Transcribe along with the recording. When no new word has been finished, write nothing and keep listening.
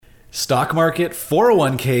Stock market,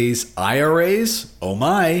 401ks, IRAs, oh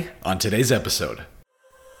my, on today's episode.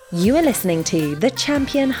 You are listening to the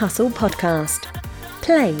Champion Hustle podcast.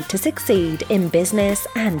 Play to succeed in business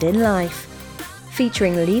and in life.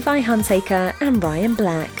 Featuring Levi Hunsaker and Ryan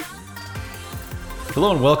Black.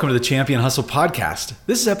 Hello and welcome to the Champion Hustle podcast.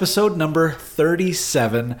 This is episode number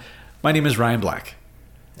 37. My name is Ryan Black.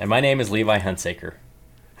 And my name is Levi Hunsaker.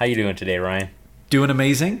 How you doing today, Ryan? Doing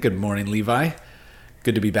amazing. Good morning, Levi.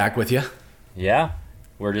 Good to be back with you. Yeah,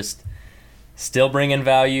 we're just still bringing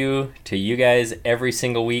value to you guys every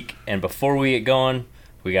single week. And before we get going,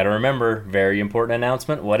 we got to remember, very important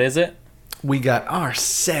announcement. What is it? We got our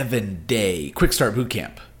 7-day Quick Start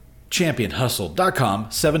Bootcamp.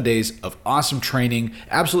 ChampionHustle.com, 7 days of awesome training,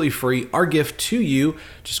 absolutely free. Our gift to you.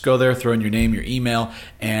 Just go there, throw in your name, your email,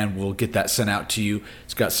 and we'll get that sent out to you.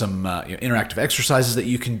 It's got some interactive exercises that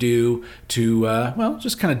you can do to,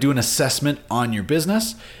 just kind of do an assessment on your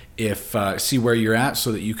business. See where you're at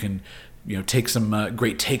so that you can take some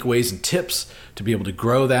great takeaways and tips to be able to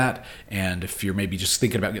grow that. And if you're maybe just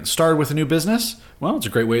thinking about getting started with a new business, well, it's a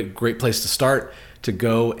great place to start, to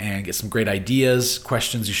go and get some great ideas,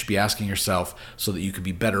 questions you should be asking yourself so that you can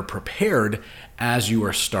be better prepared as you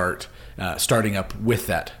are starting up with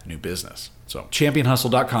that new business. So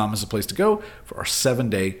championhustle.com is the place to go for our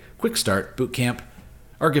 7-day Quick Start Bootcamp.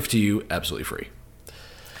 Our gift to you, absolutely free.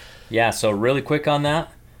 Yeah, so really quick on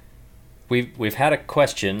that, we've had a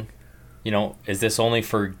question, is this only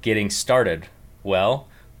for getting started? Well,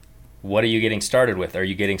 what are you getting started with? Are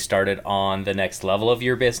you getting started on the next level of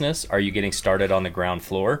your business? Are you getting started on the ground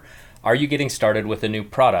floor? Are you getting started with a new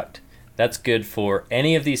product? That's good for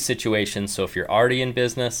any of these situations. So if you're already in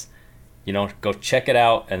business, go check it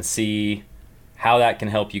out and see how that can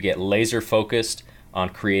help you get laser focused on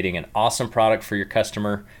creating an awesome product for your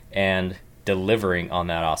customer and delivering on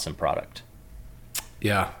that awesome product.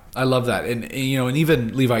 Yeah, I love that. And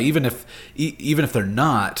even Levi, even if they're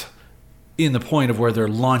not in the point of where they're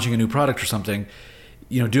launching a new product or something,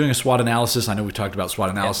 doing a SWOT analysis. I know we talked about SWOT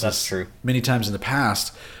analysis that's true. Many times in the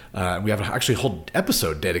past. We have actually a whole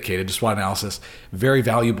episode dedicated to SWOT analysis. Very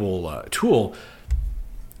valuable tool.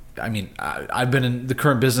 I mean, I've been in the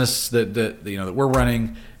current business that we're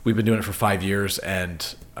running. We've been doing it for 5 years,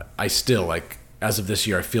 and I still, as of this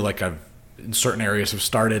year, I feel like I've in certain areas have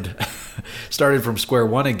started from square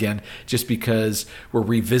one again, just because we're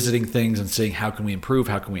revisiting things and saying, how can we improve?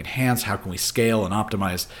 How can we enhance? How can we scale and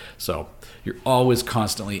optimize? So you're always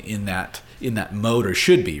constantly in that mode, or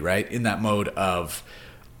should be, right? In that mode of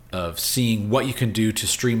seeing what you can do to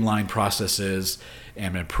streamline processes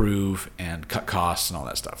and improve and cut costs and all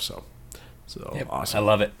that stuff. So yep, awesome. I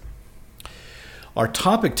love it. Our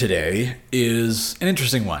topic today is an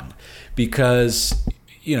interesting one because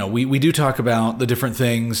we do talk about the different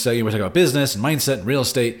things. We talk about business and mindset and real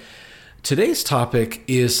estate. Today's topic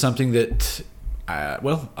is something that, I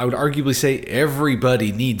would arguably say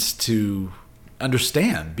everybody needs to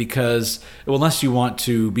understand because, unless you want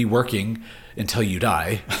to be working until you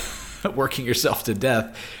die, working yourself to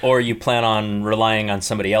death. Or you plan on relying on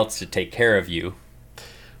somebody else to take care of you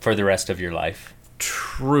for the rest of your life.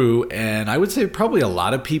 True. And I would say probably a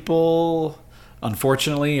lot of people,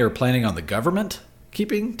 unfortunately, are planning on the government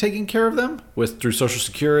taking care of them through Social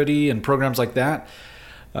Security and programs like that.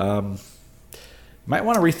 Might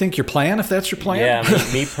want to rethink your plan if that's your plan.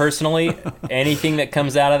 Yeah, me personally, anything that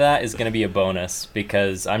comes out of that is going to be a bonus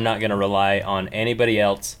because I'm not going to rely on anybody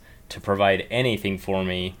else to provide anything for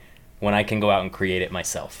me when I can go out and create it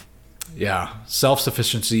myself. Yeah,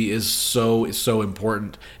 self-sufficiency is so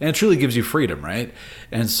important, and it truly gives you freedom, right?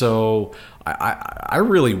 And so I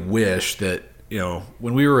really wish that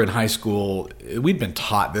when we were in high school, we'd been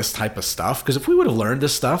taught this type of stuff, because if we would have learned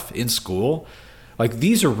this stuff in school,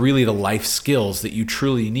 these are really the life skills that you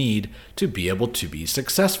truly need to be able to be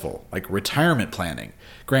successful, like retirement planning.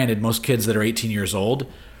 Granted, most kids that are 18 years old,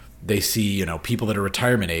 they see, people that are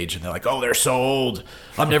retirement age and they're like, oh, they're so old.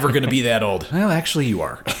 I'm never going to be that old. Well, actually you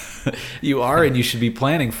are. You are, and you should be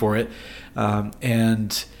planning for it.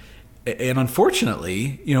 And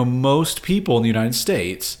unfortunately, most people in the United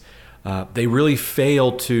States, they really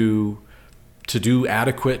fail to do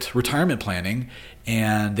adequate retirement planning,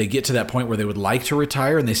 and they get to that point where they would like to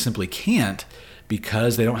retire and they simply can't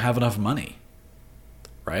because they don't have enough money,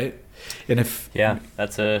 right? And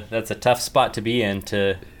that's a tough spot to be in,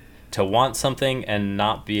 to want something and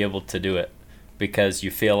not be able to do it because you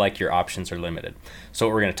feel like your options are limited. So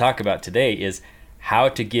what we're going to talk about today is how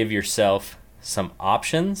to give yourself some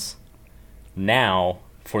options now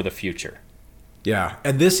for the future. Yeah,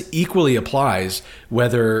 and this equally applies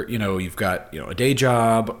whether you've got a day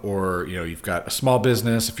job, or you've got a small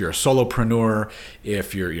business. If you're a solopreneur,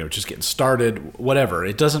 if you're just getting started, whatever.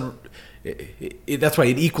 It doesn't. That's why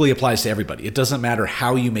it equally applies to everybody. It doesn't matter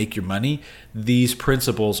how you make your money. These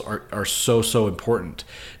principles are so important,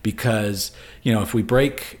 because if we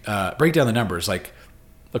break down the numbers, like,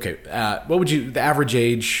 okay, what would the average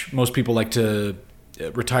age most people like to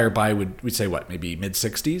retire by, we'd say what, maybe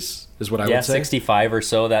mid-60s is what I would say? 65 or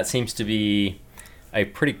so. That seems to be a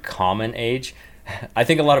pretty common age. I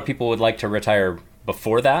think a lot of people would like to retire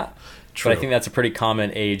before that. True. But I think that's a pretty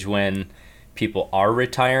common age when people are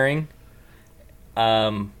retiring.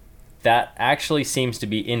 That actually seems to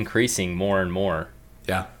be increasing more and more.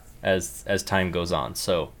 Yeah. As time goes on.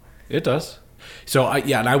 So it does. So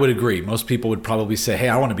and I would agree. Most people would probably say, "Hey,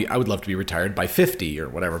 I would love to be retired by 50 or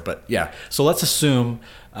whatever." But yeah, so let's assume,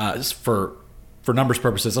 for numbers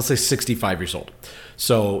purposes, let's say 65 years old.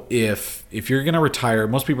 So if you're going to retire,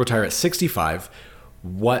 most people retire at 65.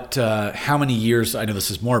 How many years? I know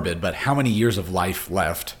this is morbid, but how many years of life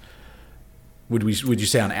left would you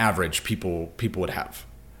say on average people would have?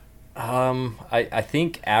 I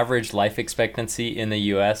think average life expectancy in the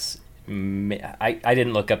U.S. I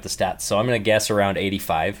didn't look up the stats, so I'm going to guess around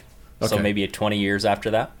 85. Okay. So maybe 20 years after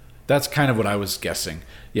that. That's kind of what I was guessing.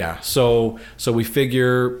 Yeah. So we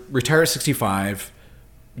figure retire at 65,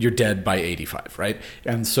 you're dead by 85, right?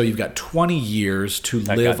 And so you've got 20 years to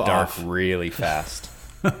live off. Dark really fast.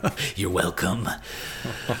 You're welcome.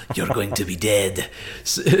 You're going to be dead.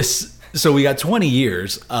 So we got 20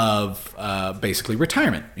 years of basically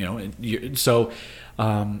retirement. So.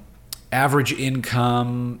 Average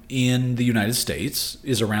income in the United States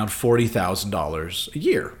is around $40,000 a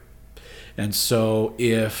year. And so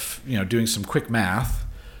if, doing some quick math,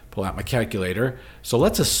 pull out my calculator. So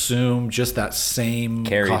let's assume just that same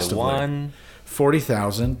cost of living.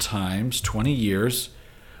 40,000 times 20 years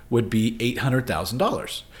would be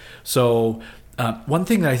 $800,000. So one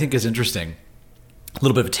thing that I think is interesting, a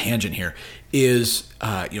little bit of a tangent here, is,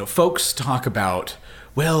 folks talk about,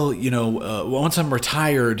 well, once I'm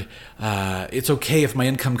retired, it's okay if my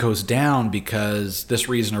income goes down because this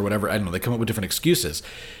reason or whatever. I don't know. They come up with different excuses.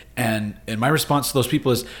 And my response to those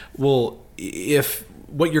people is, well, if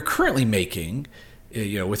what you're currently making,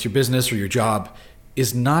 with your business or your job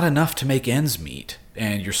is not enough to make ends meet,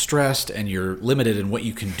 and you're stressed and you're limited in what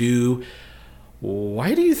you can do,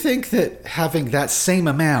 why do you think that having that same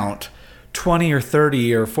amount 20 or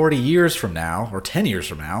 30 or 40 years from now, or 10 years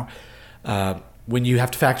from now, when you have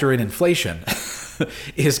to factor in inflation,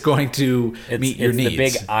 is going to meet your needs?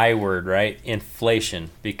 It's the big I word, right? Inflation.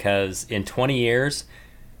 Because in 20 years,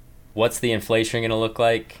 what's the inflation going to look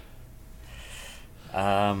like?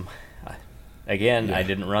 Again, I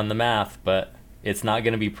didn't run the math, but it's not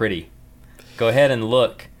going to be pretty. Go ahead and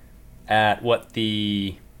look at what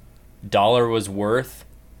the dollar was worth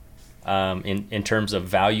in terms of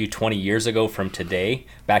value 20 years ago from today,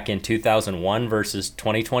 back in 2001 versus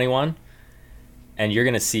 2021. And you're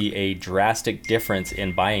going to see a drastic difference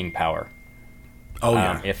in buying power. Oh,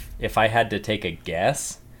 yeah. If I had to take a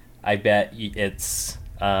guess, I bet it's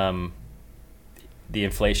the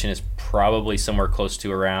inflation is probably somewhere close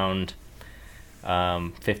to around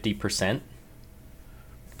 50%.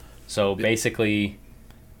 So basically,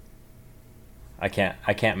 I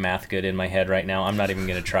can't math good in my head right now. I'm not even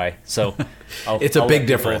going to try. So it's a big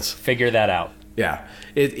difference. Figure that out. Yeah.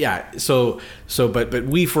 So, but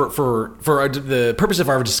we for the purpose of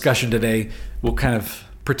our discussion today, we'll kind of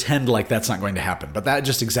pretend like that's not going to happen. But that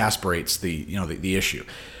just exasperates the issue.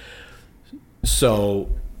 So,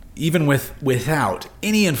 even without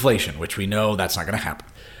any inflation, which we know that's not going to happen,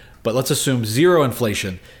 but let's assume zero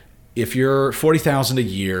inflation. If you're $40,000 a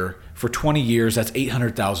year for 20 years, that's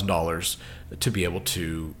 $800,000 to be able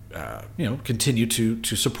to continue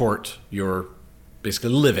to support your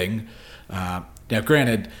basically living. Now,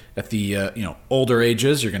 granted, at the older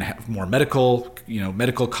ages, you're going to have more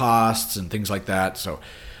medical costs and things like that. So,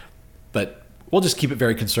 but we'll just keep it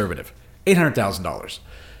very conservative. $800,000.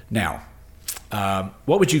 Now,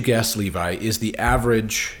 what would you guess, Levi, is the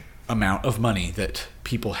average amount of money that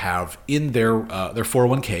people have in their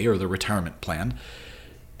 401k or their retirement plan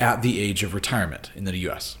at the age of retirement in the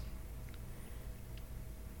U.S.?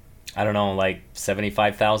 I don't know, like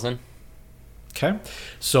 75,000. Okay.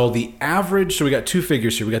 So the average, so we got two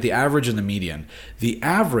figures here. We got the average and the median. The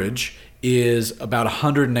average is about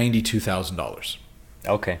 $192,000.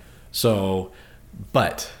 Okay. So,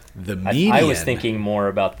 but the median, I was thinking more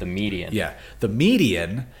about the median. Yeah. The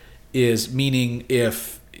median is meaning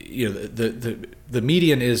if the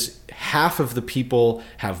median is half of the people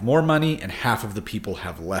have more money and half of the people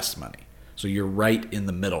have less money. So you're right in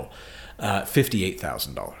the middle.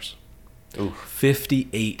 $58,000.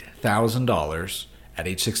 $58,000 at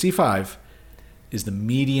age 65 is the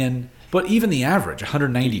median, but even the average,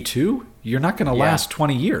 192, you're not going to last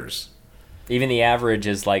 20 years. Even the average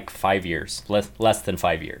is like 5 years, less than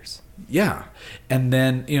 5 years. Yeah. And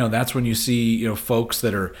then, that's when you see, folks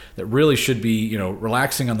that really should be,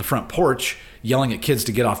 relaxing on the front porch, yelling at kids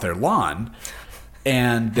to get off their lawn,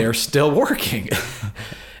 and they're still working.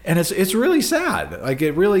 And it's really sad. Like,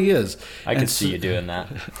 it really is. I can see you doing that.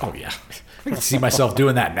 Oh yeah. I can see myself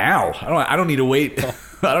doing that now. I don't need to wait.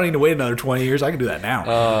 I don't need to wait another 20 years. I can do that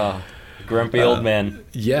now. Grumpy old men.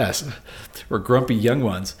 Yes. We're grumpy young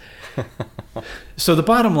ones. So the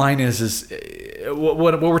bottom line is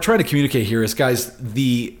what we're trying to communicate here is, guys,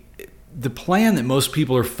 the plan that most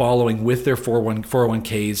people are following with their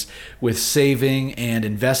 401ks, with saving and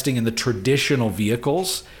investing in the traditional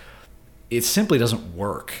vehicles, it simply doesn't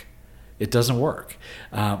work. It doesn't work.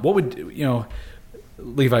 What would,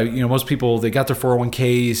 Levi, most people, they got their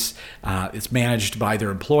 401ks, it's managed by their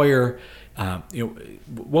employer.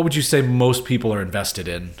 What would you say most people are invested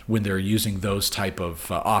in when they're using those type of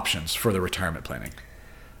options for their retirement planning?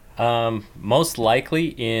 Most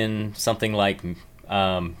likely in something like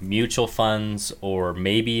mutual funds, or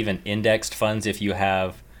maybe even indexed funds if you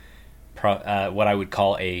have what I would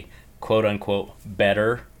call a quote-unquote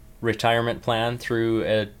better retirement plan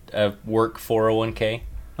through a work 401k.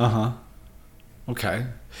 Okay.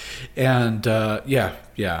 And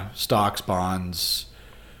stocks, bonds.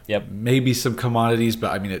 Yep. Maybe some commodities,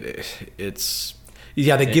 but I mean it's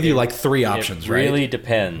they give you like three options, right? It really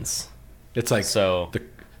depends. It's like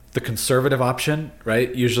the conservative option,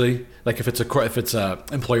 right? Usually, like if it's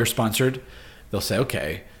employer sponsored, they'll say,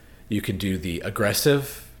 okay, you can do the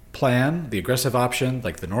aggressive plan, the aggressive option,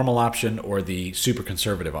 like the normal option, or the super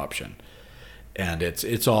conservative option, and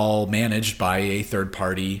it's all managed by a third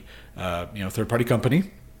party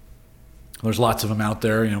company. There's lots of them out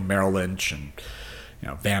there, Merrill Lynch and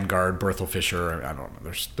Vanguard, Berthel Fisher. I don't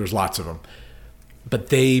know. There's lots of them, but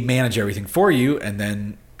they manage everything for you, and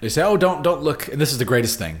then they say, oh, don't look. And this is the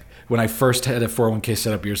greatest thing. When I first had a 401k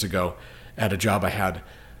set up years ago at a job I had,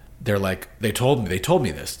 they told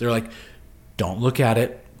me this. They're like, don't look at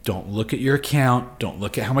it. Don't look at your account. Don't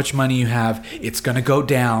look at how much money you have. It's going to go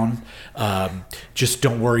down. Just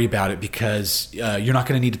don't worry about it, because you're not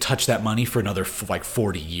going to need to touch that money for another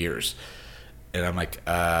 40 years. And I'm like,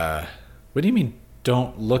 what do you mean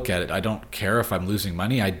don't look at it? I don't care if I'm losing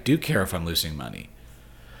money. I do care if I'm losing money.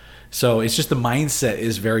 So it's just the mindset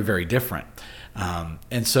is very, very different.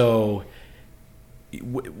 And so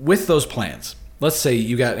with those plans, let's say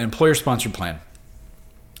you got an employer-sponsored plan,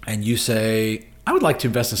 and you say, I would like to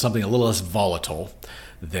invest in something a little less volatile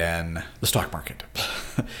than the stock market.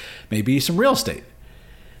 Maybe some real estate.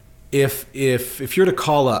 If you're to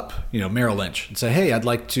call up, Merrill Lynch and say, hey, I'd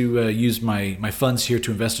like to use my funds here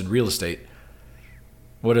to invest in real estate,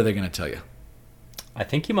 what are they going to tell you? I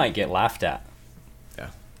think you might get laughed at.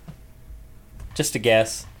 Yeah. Just a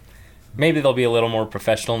guess. Maybe they'll be a little more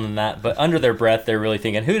professional than that, but under their breath, they're really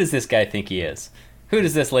thinking, who does this guy think he is? Who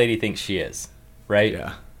does this lady think she is? Right?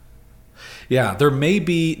 Yeah. Yeah, there may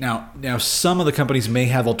be now some of the companies may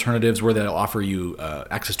have alternatives where they'll offer you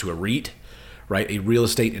access to a REIT, right? A real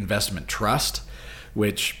estate investment trust,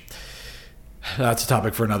 which that's a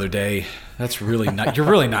topic for another day. That's really not you're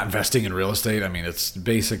really not investing in real estate. I mean, it's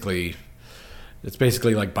basically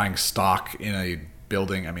like buying stock in a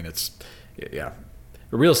building. I mean,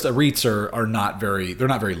 real estate REITs are not very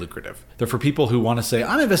lucrative. They're for people who want to say,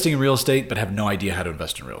 I'm investing in real estate but have no idea how to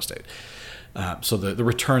invest in real estate. So the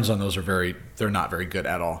returns on those they're not very good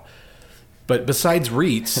at all. But besides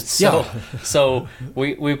REITs, so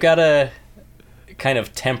we've got to kind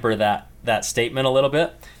of temper that statement a little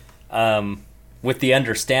bit, with the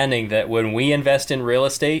understanding that when we invest in real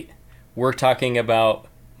estate, we're talking about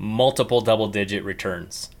multiple double-digit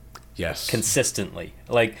returns. Yes, consistently.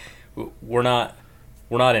 Like we're not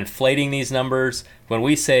inflating these numbers. When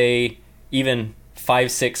we say even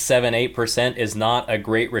 5, 6, 7, 8% is not a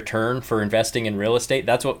great return for investing in real estate,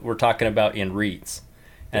 that's what we're talking about in REITs.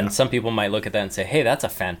 And some people might look at that and say, hey, that's a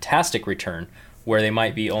fantastic return, where they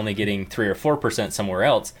might be only getting 3 or 4% somewhere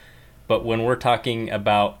else. But when we're talking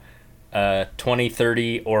about 20,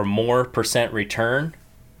 30 or more percent return,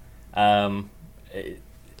 8%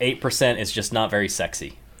 is just not very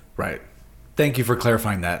sexy. Right. Thank you for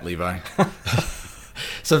clarifying that, Levi.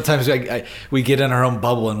 Sometimes we get in our own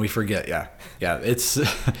bubble and we forget. Yeah, it's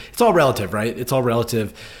all relative, right? It's all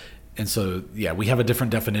relative, And so, yeah, we have a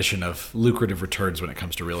different definition of lucrative returns when it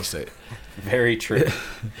comes to real estate. Very true.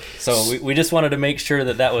 So we just wanted to make sure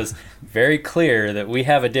that was very clear, that we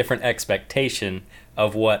have a different expectation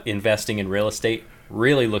of what investing in real estate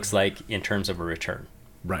really looks like in terms of a return.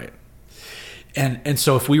 Right. And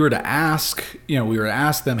so if we were to ask,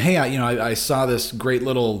 them, hey, I saw this great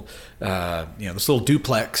little, this little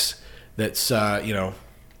duplex that's,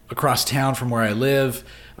 across town from where I live.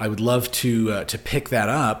 I would love to pick that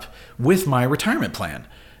up with my retirement plan,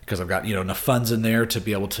 because I've got enough funds in there to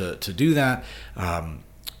be able to do that,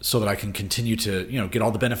 so that I can continue to get all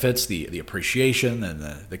the benefits, the appreciation and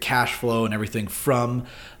the cash flow and everything from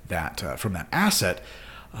that asset.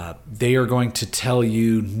 They are going to tell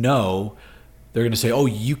you no. They're going to say, oh,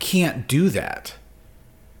 you can't do that.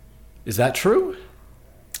 Is that true?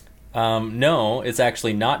 No, it's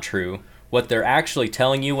actually not true. What they're actually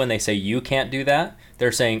telling you when they say you can't do that,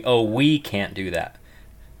 they're saying, oh, we can't do that.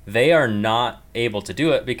 They are not able to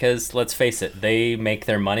do it because, let's face it, they make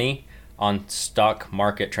their money on stock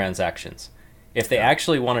market transactions. If they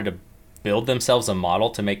actually wanted to build themselves a model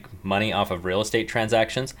to make money off of real estate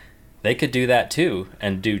transactions, they could do that too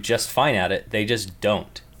and do just fine at it. They just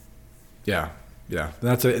don't. Yeah.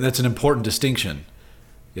 That's an important distinction.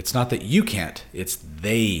 It's not that you can't, it's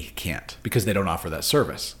they can't, because they don't offer that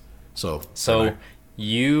service. So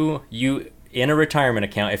you in a retirement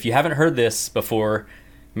account, if you haven't heard this before,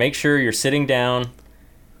 make sure you're sitting down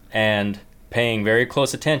and paying very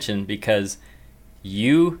close attention, because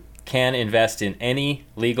you can invest in any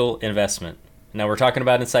legal investment. Now we're talking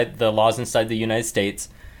about inside the laws inside the United States.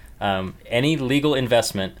 Any legal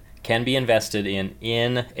investment can be invested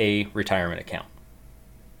in a retirement account.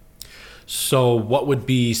 So what would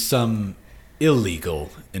be some illegal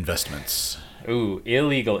investments? Ooh,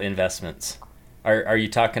 illegal investments. Are you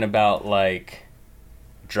talking about like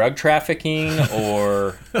drug trafficking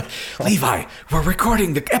or Levi, we're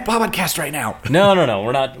recording the podcast right now. No.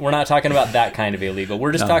 We're not talking about that kind of illegal.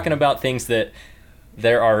 We're just talking about things that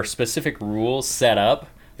there are specific rules set up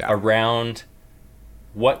around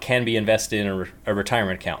what can be invested in a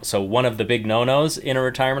retirement account. So one of the big no-nos in a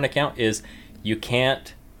retirement account is you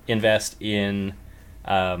can't invest in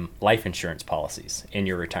life insurance policies in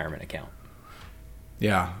your retirement account.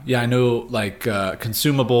 Yeah, I know, like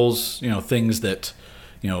consumables, things that,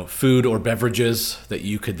 food or beverages that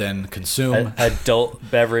you could then consume. Adult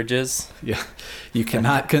beverages. Yeah, you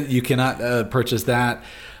cannot purchase that.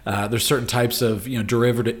 There's certain types of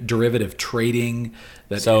derivative trading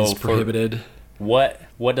that is prohibited. What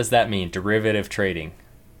does that mean? Derivative trading?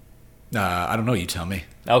 I don't know. You tell me.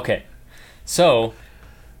 Okay, so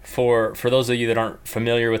for those of you that aren't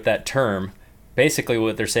familiar with that term, basically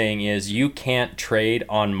what they're saying is you can't trade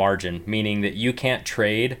on margin, meaning that you can't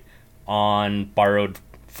trade on borrowed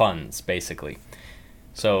funds, basically.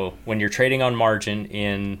 So when you're trading on margin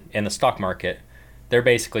in the stock market, they're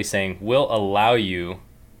basically saying we'll allow you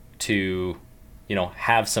to,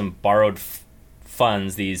 have some borrowed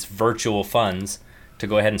funds, these virtual funds, to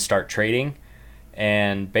go ahead and start trading.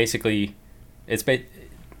 And basically, it's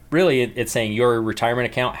saying your retirement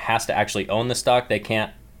account has to actually own the stock. They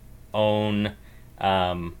can't own,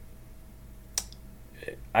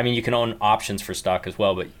 you can own options for stock as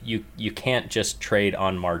well, but you can't just trade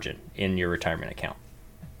on margin in your retirement account.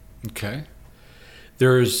 Okay.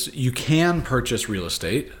 You can purchase real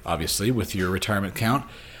estate, obviously, with your retirement account.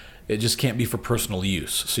 It just can't be for personal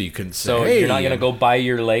use. So you can say, so you're not going to go buy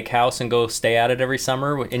your lake house and go stay at it every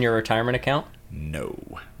summer in your retirement account?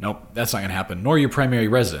 Nope, that's not going to happen. Nor your primary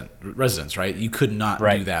residence, right? You could not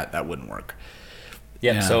do that. That wouldn't work.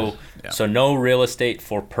 Yeah. So no real estate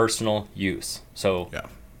for personal use. So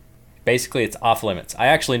basically, it's off limits. I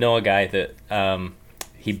actually know a guy that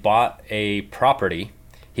he bought a property.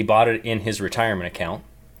 He bought it in his retirement account,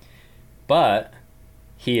 but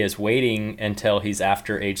he is waiting until he's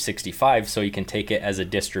after age 65 so he can take it as a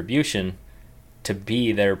distribution to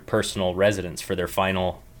be their personal residence for their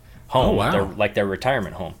final home, their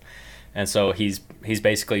retirement home. And so he's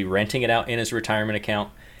basically renting it out in his retirement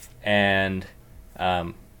account, and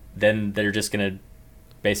then they're just going to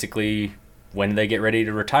basically, when they get ready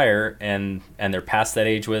to retire and they're past that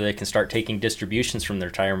age where they can start taking distributions from their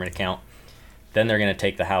retirement account, then they're going to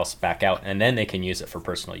take the house back out, and then they can use it for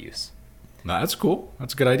personal use. No, that's cool.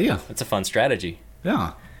 That's a good idea. It's a fun strategy.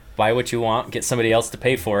 Yeah. Buy what you want, get somebody else to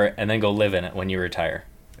pay for it, and then go live in it when you retire.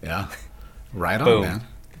 Yeah. Right on, Boom. man.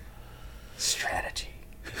 Strategy.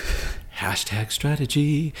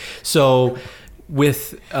 #strategy. So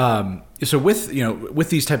with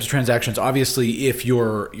these types of transactions, obviously, if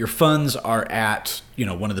your funds are at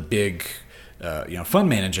one of the big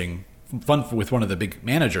fund with one of the big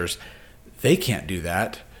managers, they can't do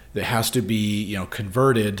that. that has to be,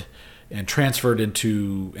 converted and transferred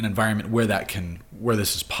into an environment where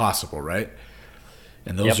this is possible, right?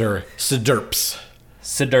 And those are SDRPs.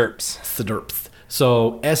 SDRPs.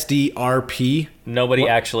 So SDRP. Nobody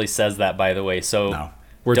actually says that, by the way. So no,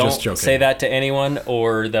 we're don't just joking. Say that to anyone,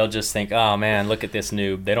 or they'll just think, "Oh man, look at this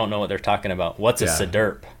noob. They don't know what they're talking about." What's a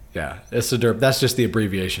SDRP? Yeah, it's SDRP. That's just the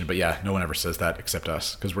abbreviation. But yeah, no one ever says that except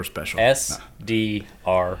us because we're special.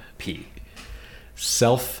 SDRP.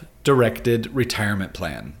 Self-directed retirement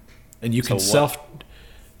plan, and you can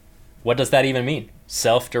What does that even mean?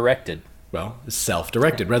 Self-directed. Well,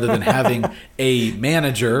 self-directed, rather than having a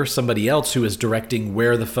manager, somebody else who is directing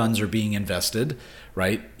where the funds are being invested,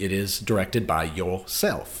 right? It is directed by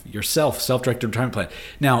yourself, self-directed retirement plan.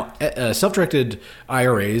 Now, self-directed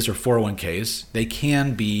IRAs or 401ks, they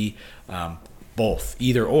can be both,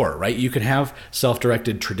 either or, right? You can have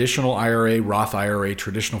self-directed traditional IRA, Roth IRA,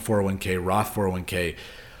 traditional 401k, Roth 401k.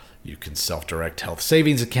 You can self-direct health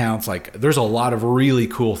savings accounts. Like, there's a lot of really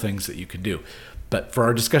cool things that you can do. But for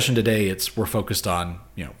our discussion today, we're focused on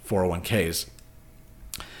 401ks,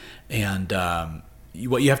 and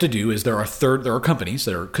what you have to do is there are companies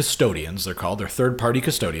that are custodians. They're third-party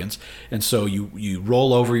custodians, and so you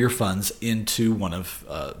roll over your funds into one of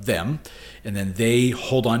them, and then they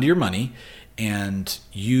hold on to your money, and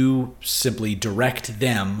you simply direct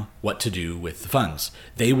them what to do with the funds.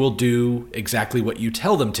 They will do exactly what you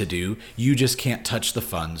tell them to do. You just can't touch the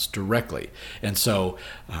funds directly. And so,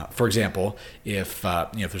 for example, if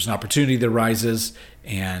there's an opportunity that arises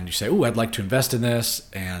and you say, "Oh, I'd like to invest in this,"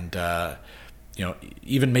 and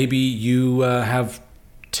even maybe you have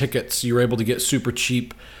tickets, you're able to get super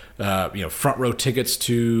cheap, front row tickets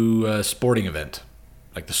to a sporting event,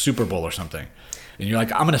 like the Super Bowl or something. And you're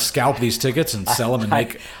like, I'm going to scalp these tickets and sell them and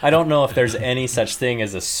make... I don't know if there's any such thing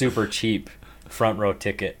as a super cheap front row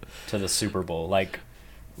ticket to the Super Bowl. Like,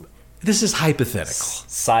 this is hypothetical.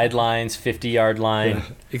 Sidelines, 50-yard line. Yeah,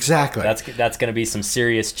 exactly. That's going to be some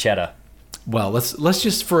serious cheddar. Well, let's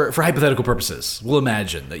just for hypothetical purposes, we'll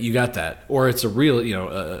imagine that you got that, or it's a real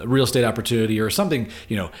a real estate opportunity or something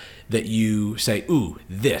that you say, "Ooh,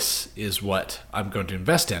 this is what I'm going to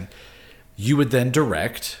invest in." You would then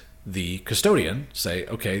direct the custodian, say,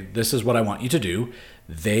 "Okay, this is what I want you to do."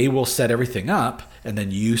 They will set everything up, and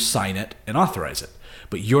then you sign it and authorize it.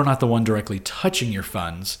 But you're not the one directly touching your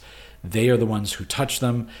funds. They are the ones who touch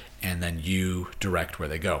them, and then you direct where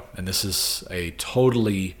they go. And this is a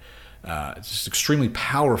totally, it's extremely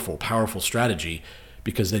powerful strategy,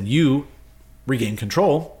 because then you regain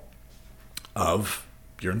control of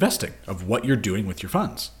your investing, of what you're doing with your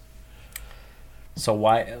funds. So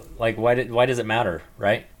why does it matter,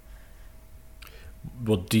 right?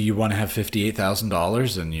 Well, do you want to have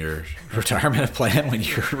 $58,000 in your retirement plan when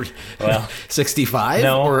you're 65?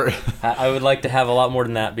 No, or? I would like to have a lot more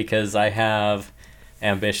than that, because I have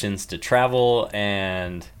ambitions to travel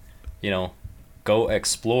and, go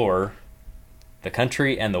explore the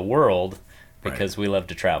country and the world, because we love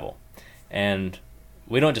to travel. And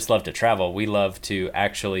we don't just love to travel, we love to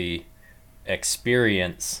actually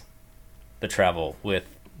experience the travel with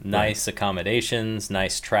nice accommodations,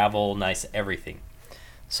 nice travel, nice everything.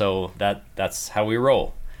 So that's how we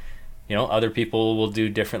roll. Other people will do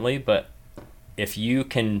differently, but if you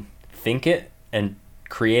can think it and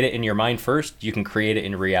create it in your mind first, you can create it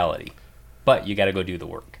in reality. But you got to go do the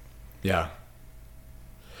work. Yeah.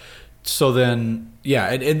 So then,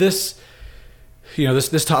 and this,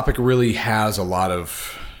 this topic really has a lot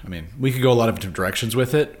of, we could go a lot of different directions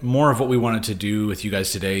with it. More of what we wanted to do with you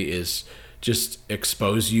guys today is just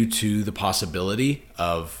expose you to the possibility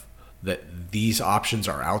of that these options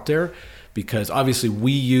are out there, because obviously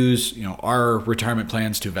we use our retirement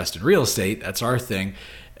plans to invest in real estate. That's our thing,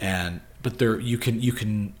 but there you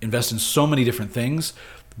can invest in so many different things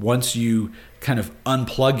once you kind of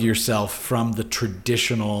unplug yourself from the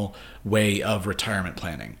traditional way of retirement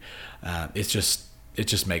planning. It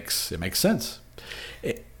just makes sense.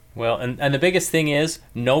 Well, and the biggest thing is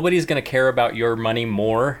nobody's going to care about your money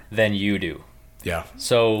more than you do. Yeah.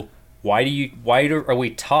 So why are we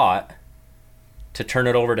taught to turn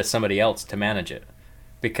it over to somebody else to manage it?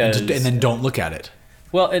 Because and then don't look at it.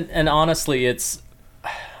 Well, and honestly,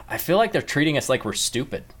 I feel like they're treating us like we're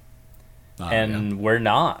stupid, we're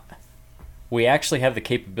not. We actually have the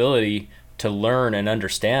capability to learn and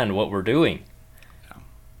understand what we're doing.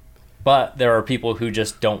 But there are people who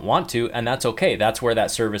just don't want to, and that's okay. That's where that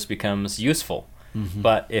service becomes useful. Mm-hmm.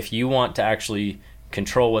 But if you want to actually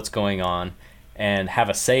control what's going on and have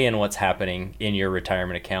a say in what's happening in your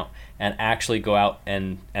retirement account, and actually go out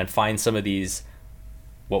and find some of these,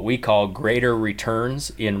 what we call greater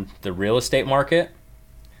returns in the real estate market,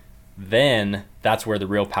 then that's where the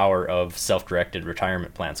real power of self-directed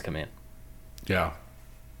retirement plans come in. Yeah.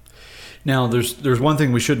 Now, there's one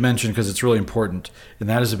thing we should mention because it's really important, and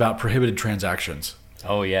that is about prohibited transactions.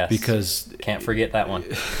 Oh, yes. Because can't forget that one.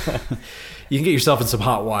 You can get yourself in some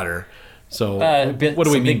hot water. So what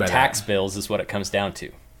do we mean by that? Tax bills is what it comes down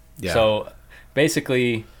to. Yeah. So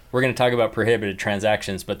basically, we're going to talk about prohibited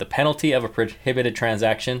transactions, but the penalty of a prohibited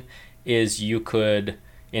transaction is you could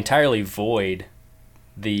entirely void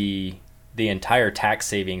the entire tax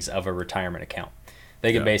savings of a retirement account.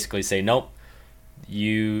 They could basically say, nope,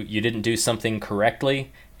 you didn't do something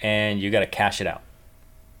correctly, and you got to cash it out.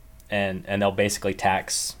 And they'll basically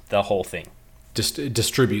tax the whole thing. Just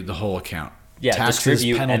distribute the whole account. Yeah, taxes,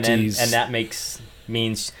 distribute, penalties. and that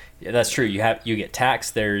means that's true. You get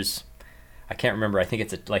taxed. There's, I can't remember. I think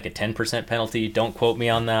it's like a 10% penalty. Don't quote me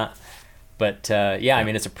on that. But I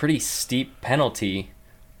mean, it's a pretty steep penalty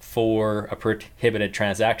for a prohibited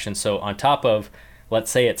transaction. So on top of,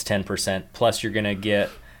 let's say it's 10%, plus you're gonna get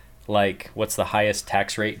like, what's the highest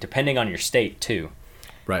tax rate, depending on your state too.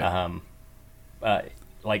 Right.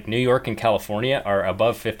 Like New York and California are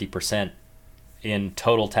above 50% in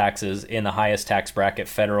total taxes in the highest tax bracket,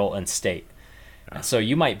 federal and state. Yeah. So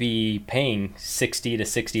you might be paying 60 to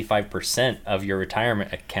 65% of your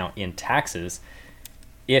retirement account in taxes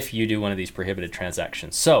if you do one of these prohibited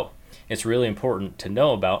transactions. So it's really important to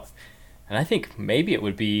know about, and I think maybe it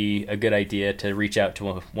would be a good idea to reach out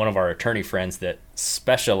to one of our attorney friends that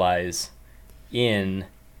specialize in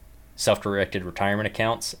self-directed retirement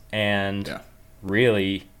accounts and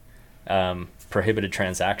really prohibited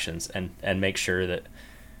transactions, and make sure that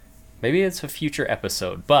maybe it's a future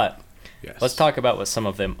episode, but let's talk about what some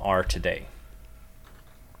of them are today.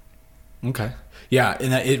 Okay. Yeah,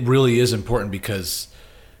 and it really is important because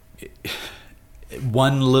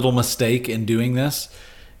one little mistake in doing this,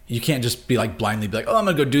 you can't just be like blindly be like, oh, I'm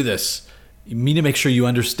going to go do this. You need to make sure you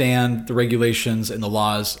understand the regulations and the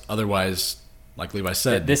laws. Otherwise, like Levi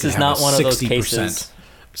said, this is not one of those cases.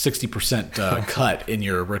 60% cut in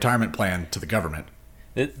your retirement plan to the government.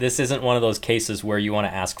 This isn't one of those cases where you want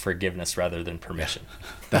to ask forgiveness rather than permission.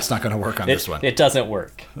 That's not going to work on this one. It doesn't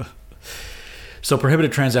work. So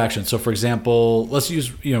prohibited transactions. So for example, let's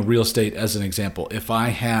use real estate as an example. If I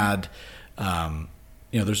had,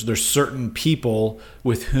 there's certain people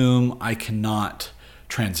with whom I cannot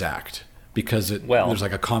transact because there's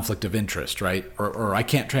like a conflict of interest, right? Or I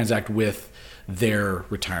can't transact with their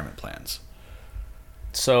retirement plans.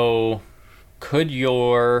 So could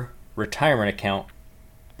your retirement account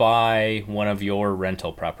buy one of your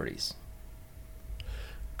rental properties?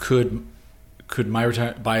 Could my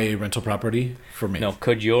buy a rental property for me? No,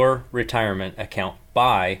 could your retirement account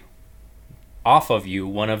buy off of you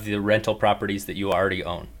one of the rental properties that you already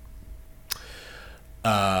own? No,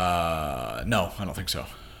 I don't think so.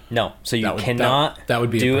 No, so you cannot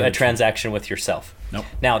do a transaction with yourself. Nope.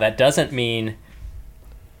 Now, that doesn't mean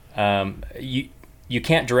you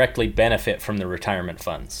can't directly benefit from the retirement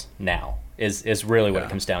funds now, is really what it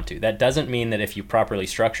comes down to. That doesn't mean that if you properly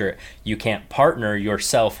structure it, you can't partner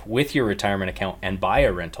yourself with your retirement account and buy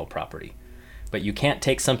a rental property. But you can't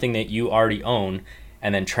take something that you already own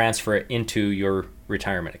and then transfer it into your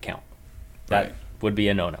retirement account. That would be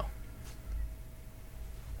a no-no.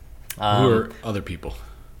 Who are other people?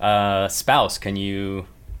 Spouse. Can you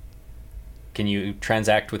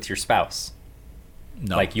transact with your spouse?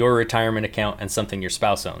 No. Like your retirement account and something your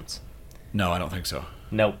spouse owns? No, I don't think so.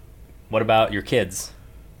 Nope. What about your kids?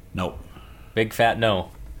 Nope. Big fat no.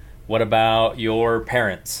 What about your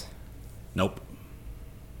parents? Nope.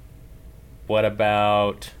 What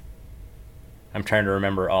about... I'm trying to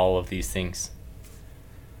remember all of these things.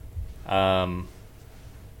 I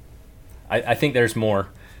think there's more.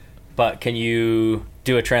 But can you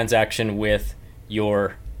do a transaction with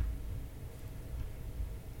your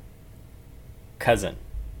cousin?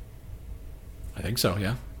 I think so,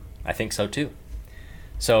 yeah. I think so too.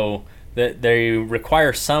 So they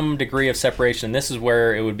require some degree of separation. This is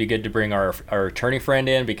where it would be good to bring our attorney friend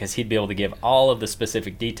in, because he'd be able to give all of the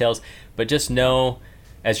specific details. But just know,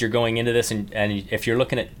 as you're going into this, and if you're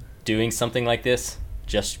looking at doing something like this,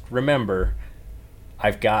 just remember,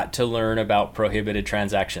 I've got to learn about prohibited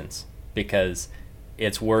transactions, because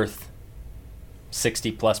it's worth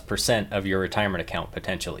 60+% of your retirement account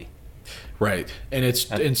potentially. Right, and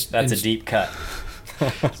that's a deep cut.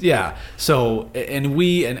 Yeah. So, and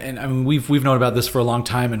I mean, we've known about this for a long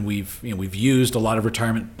time, and we've used a lot of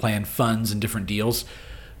retirement plan funds and different deals.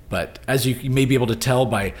 But as you may be able to tell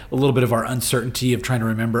by a little bit of our uncertainty of trying to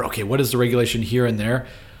remember, okay, what is the regulation here and there?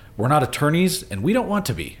 We're not attorneys, and we don't want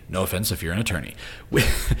to be. No offense if you're an attorney.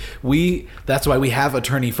 That's why we have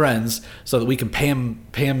attorney friends, so that we can pay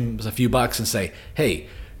them a few bucks and say, hey,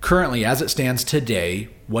 currently, as it stands today,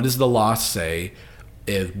 what does the law say?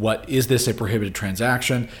 What is this a prohibited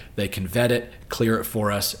transaction? They can vet it, clear it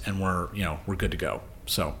for us, and we're good to go.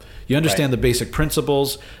 So you understand the basic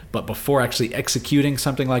principles, but before actually executing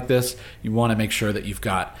something like this, you want to make sure that you've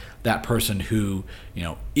got that person who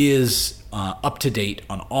is up to date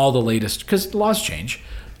on all the latest, because laws change,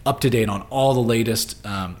 up to date on all the latest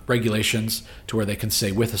regulations, to where they can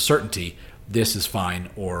say with a certainty, this is fine,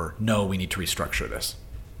 or no, we need to restructure this.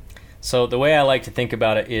 So the way I like to think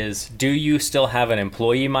about it is, do you still have an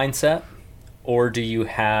employee mindset, or do you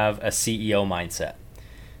have a CEO mindset?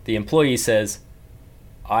 The employee says,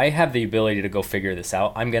 I have the ability to go figure this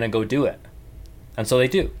out. I'm going to go do it. And so they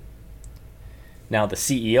do. Now the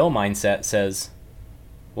CEO mindset says,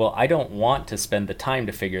 well, I don't want to spend the time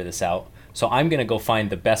to figure this out, so I'm going to go find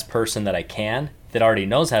the best person that I can that already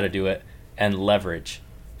knows how to do it and leverage.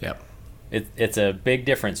 Yep. It's a big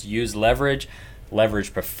difference. Use leverage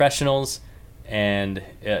professionals. And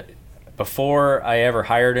before I ever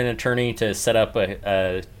hired an attorney to set up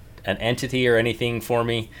an entity or anything for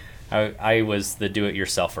me, I was the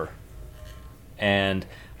do-it-yourselfer. And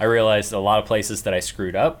I realized a lot of places that I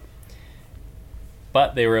screwed up,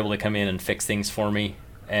 but they were able to come in and fix things for me.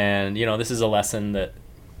 And, this is a lesson that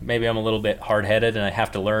maybe I'm a little bit hard-headed and I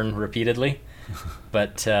have to learn repeatedly.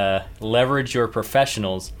 But leverage your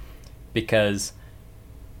professionals, because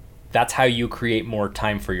that's how you create more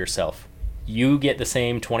time for yourself. You get the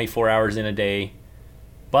same 24 hours in a day,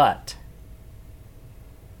 but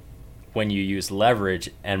when you use leverage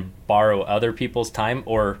and borrow other people's time,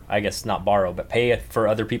 or I guess not borrow, but pay for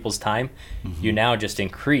other people's time, you now just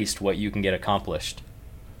increased what you can get accomplished.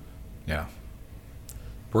 Yeah.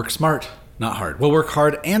 Work smart, not hard. Well, work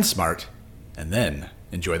hard and smart, and then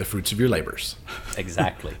enjoy the fruits of your labors.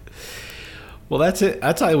 Exactly. Well, that's it.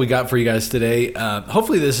 That's all we got for you guys today.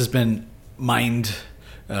 Hopefully this has been mind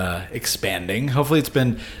expanding. Hopefully it's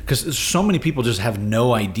been, because so many people just have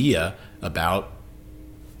no idea about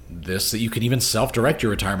this, that you can even self-direct your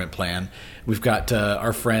retirement plan. We've got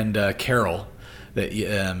our friend Carol that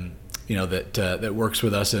that works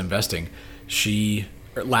with us in investing. She,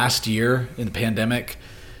 last year in the pandemic,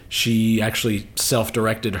 she actually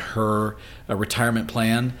self-directed her retirement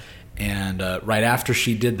plan, and right after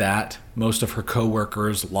she did that, most of her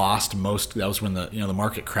coworkers lost most. That was when the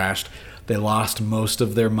market crashed. They lost most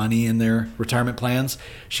of their money in their retirement plans.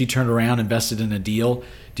 She turned around, invested in a deal.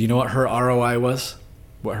 Do you know what her ROI was?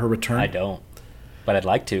 What her return? I don't, but I'd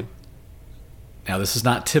like to. Now, this is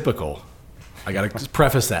not typical. I got to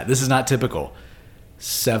preface that. This is not typical.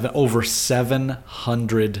 Over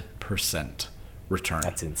 700% return.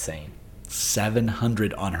 That's insane.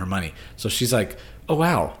 700 on her money. So she's like, oh,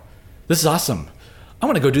 wow, this is awesome. I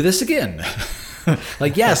want to go do this again.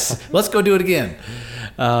 Like, yes, let's go do it again.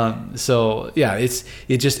 So yeah,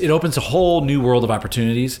 it opens a whole new world of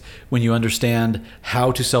opportunities when you understand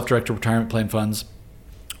how to self-direct your retirement plan funds,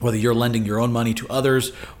 whether you're lending your own money to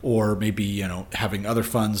others, or maybe having other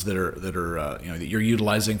funds that you're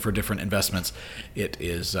utilizing for different investments.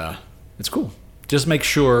 It's cool. Just make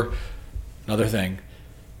sure, another thing,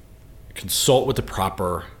 consult with the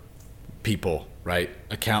proper people, right?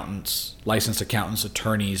 Accountants, licensed accountants,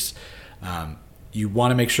 attorneys. You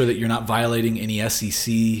want to make sure that you're not violating any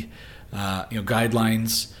SEC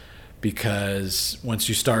guidelines, because once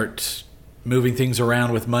you start moving things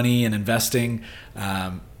around with money and investing,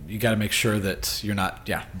 you got to make sure that you're not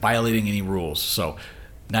violating any rules. So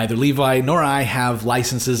neither Levi nor I have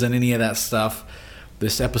licenses in any of that stuff.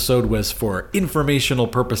 This episode was for informational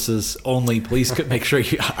purposes only. Please make sure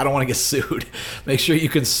I don't want to get sued. Make sure you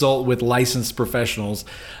consult with licensed professionals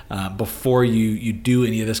before you do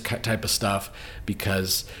any of this type of stuff,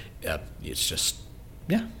 because it's just,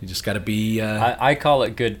 you just got to be... I call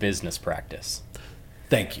it good business practice.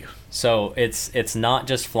 Thank you. So it's not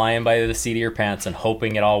just flying by the seat of your pants and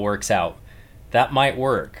hoping it all works out. That might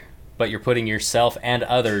work, but you're putting yourself and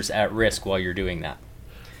others at risk while you're doing that.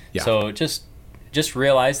 Yeah. So just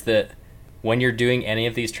realize that when you're doing any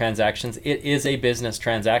of these transactions, it is a business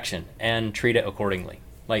transaction, and treat it accordingly.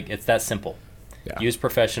 Like, it's that simple. Yeah. Use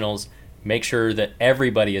professionals, make sure that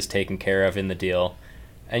everybody is taken care of in the deal,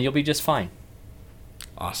 and you'll be just fine.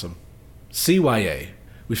 Awesome. CYA.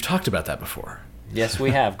 We've talked about that before. Yes,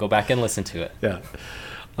 we have. Go back and listen to it. Yeah.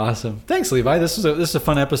 Awesome. Thanks, Levi. This is a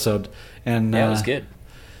fun episode. And yeah, it was good.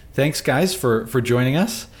 Thanks, guys, for joining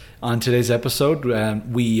us on today's episode.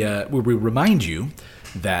 We remind you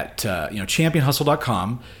that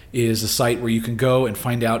championhustle.com is a site where you can go and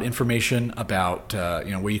find out information about,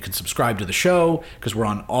 where you can subscribe to the show, because we're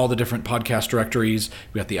on all the different podcast directories.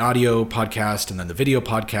 We got the audio podcast and then the video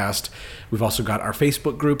podcast. We've also got our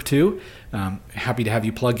Facebook group too. Happy to have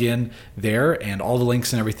you plug in there, and all the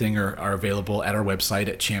links and everything are available at our website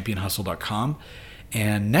at championhustle.com.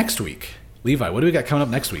 And next week, Levi, what do we got coming up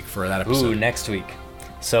next week for that episode? Ooh, next week.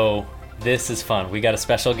 So this is fun. We got a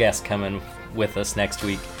special guest coming with us next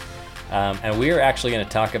week. And we are actually going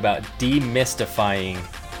to talk about demystifying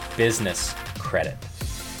business credit.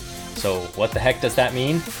 So what the heck does that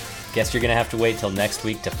mean? Guess you're going to have to wait till next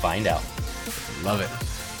week to find out. Love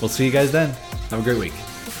it. We'll see you guys then. Have a great week.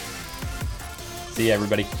 See you,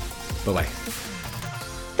 everybody. Bye-bye.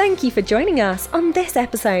 Thank you for joining us on this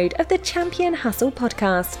episode of the Champion Hustle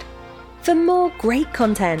podcast. For more great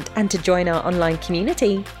content and to join our online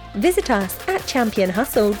community, visit us at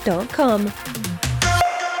championhustle.com.